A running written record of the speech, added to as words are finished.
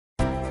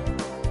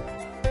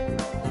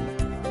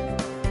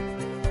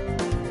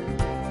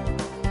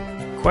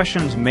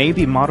questions may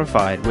be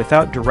modified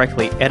without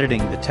directly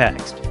editing the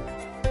text.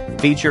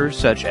 Features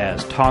such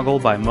as toggle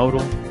by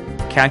modal,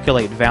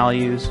 calculate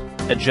values,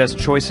 adjust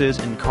choices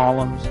in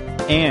columns,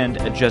 and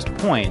adjust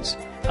points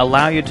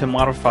allow you to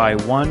modify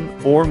one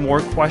or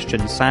more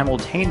questions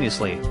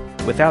simultaneously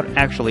without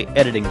actually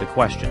editing the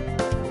question.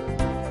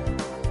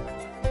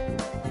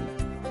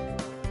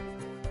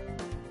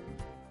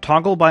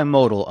 Toggle by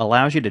modal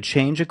allows you to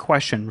change a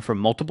question from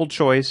multiple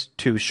choice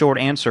to short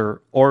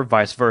answer or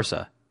vice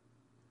versa.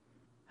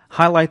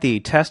 Highlight the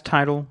test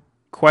title,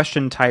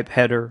 question type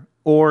header,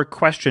 or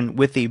question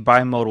with the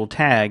bimodal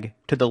tag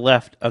to the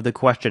left of the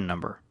question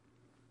number.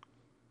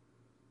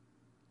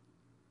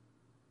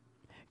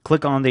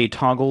 Click on the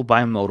Toggle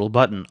by Modal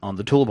button on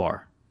the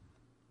toolbar.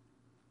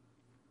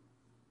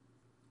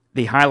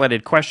 The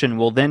highlighted question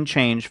will then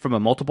change from a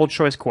multiple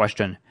choice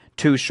question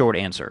to short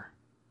answer.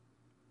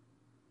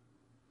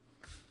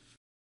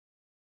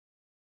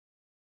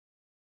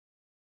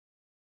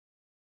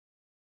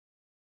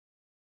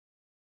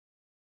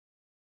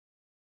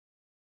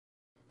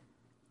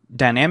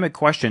 Dynamic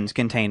questions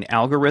contain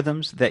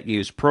algorithms that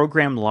use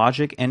program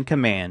logic and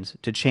commands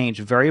to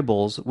change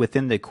variables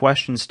within the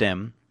question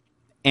stem,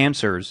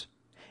 answers,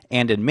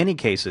 and in many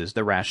cases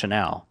the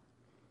rationale.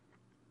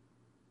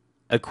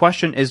 A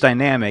question is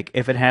dynamic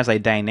if it has a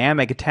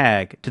dynamic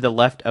tag to the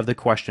left of the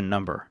question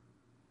number.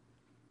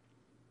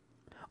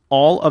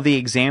 All of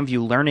the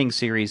ExamView Learning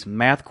Series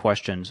math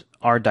questions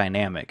are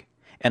dynamic,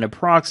 and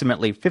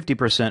approximately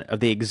 50% of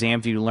the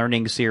ExamView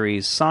Learning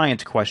Series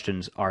science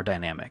questions are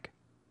dynamic.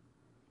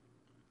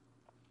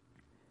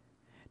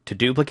 To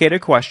duplicate a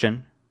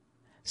question,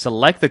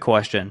 select the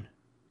question,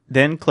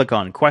 then click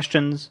on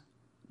Questions,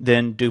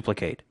 then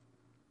Duplicate.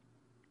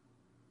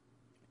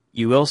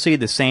 You will see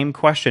the same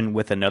question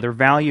with another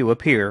value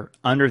appear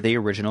under the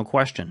original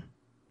question.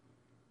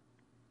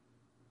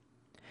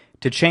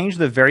 To change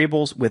the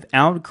variables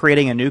without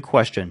creating a new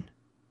question,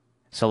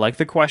 select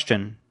the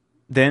question,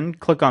 then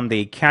click on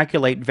the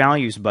Calculate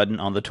Values button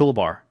on the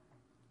toolbar.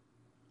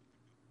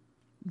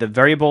 The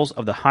variables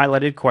of the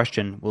highlighted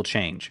question will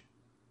change.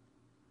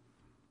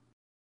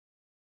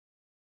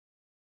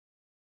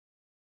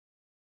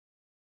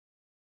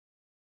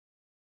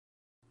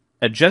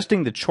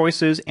 Adjusting the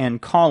choices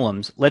and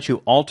columns lets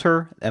you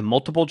alter a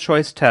multiple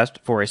choice test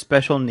for a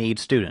special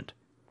needs student.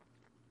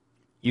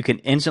 You can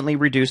instantly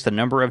reduce the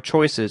number of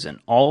choices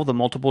in all of the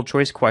multiple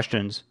choice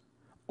questions,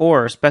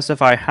 or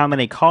specify how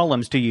many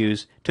columns to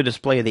use to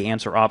display the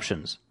answer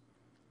options.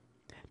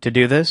 To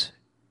do this,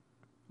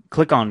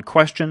 click on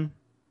Question,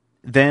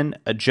 then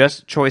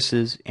Adjust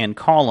Choices and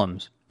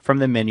Columns from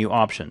the menu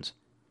options.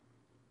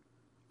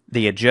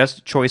 The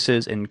Adjust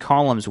Choices and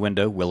Columns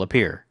window will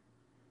appear.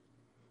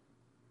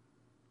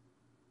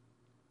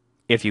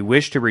 If you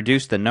wish to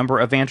reduce the number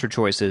of answer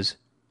choices,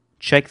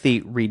 check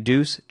the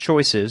Reduce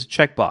Choices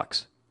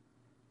checkbox.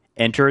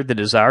 Enter the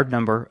desired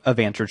number of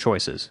answer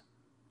choices.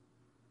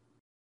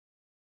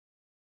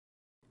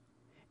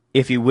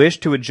 If you wish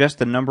to adjust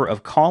the number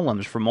of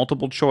columns for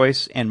multiple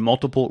choice and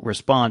multiple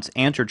response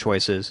answer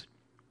choices,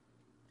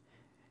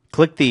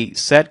 click the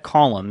Set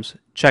Columns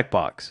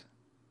checkbox.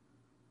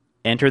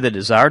 Enter the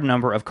desired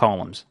number of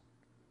columns.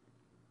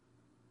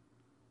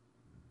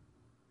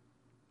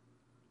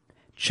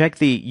 Check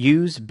the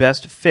Use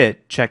Best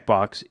Fit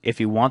checkbox if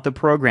you want the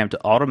program to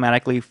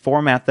automatically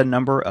format the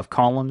number of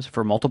columns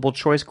for multiple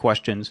choice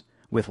questions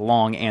with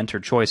long answer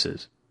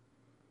choices.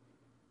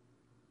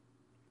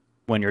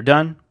 When you're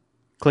done,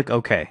 click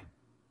OK.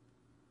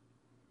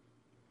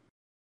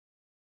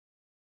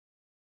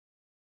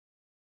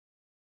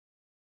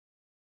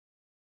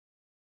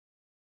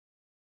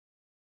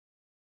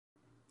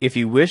 If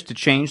you wish to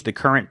change the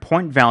current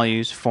point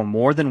values for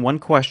more than one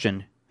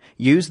question,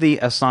 use the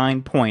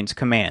Assign Points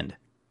command.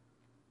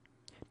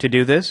 To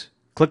do this,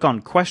 click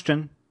on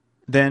Question,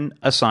 then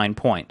Assign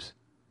Points.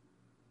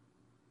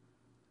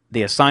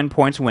 The Assign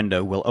Points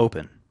window will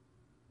open.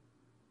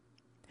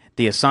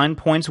 The Assign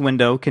Points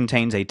window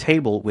contains a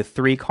table with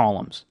 3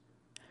 columns.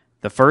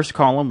 The first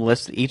column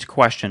lists each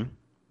question,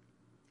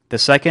 the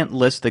second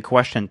lists the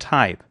question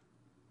type,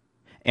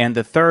 and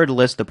the third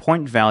lists the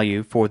point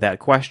value for that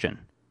question.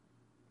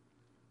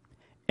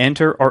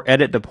 Enter or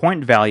edit the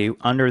point value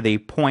under the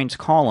Points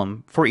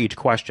column for each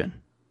question.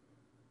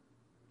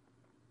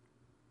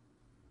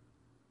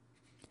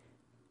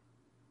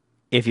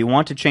 If you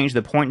want to change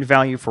the point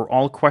value for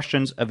all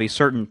questions of a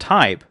certain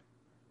type,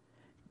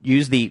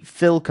 use the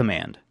Fill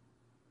command.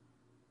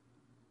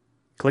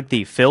 Click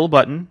the Fill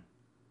button,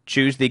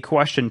 choose the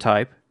question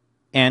type,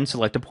 and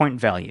select a point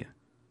value.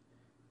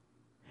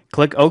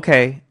 Click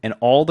OK, and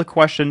all the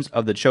questions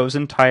of the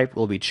chosen type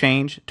will be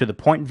changed to the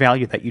point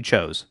value that you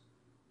chose.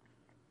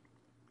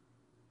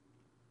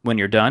 When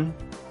you're done,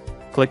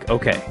 click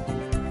OK.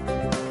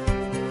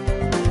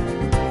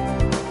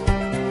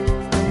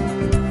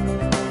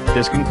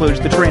 This concludes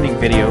the training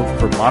video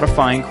for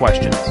modifying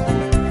questions.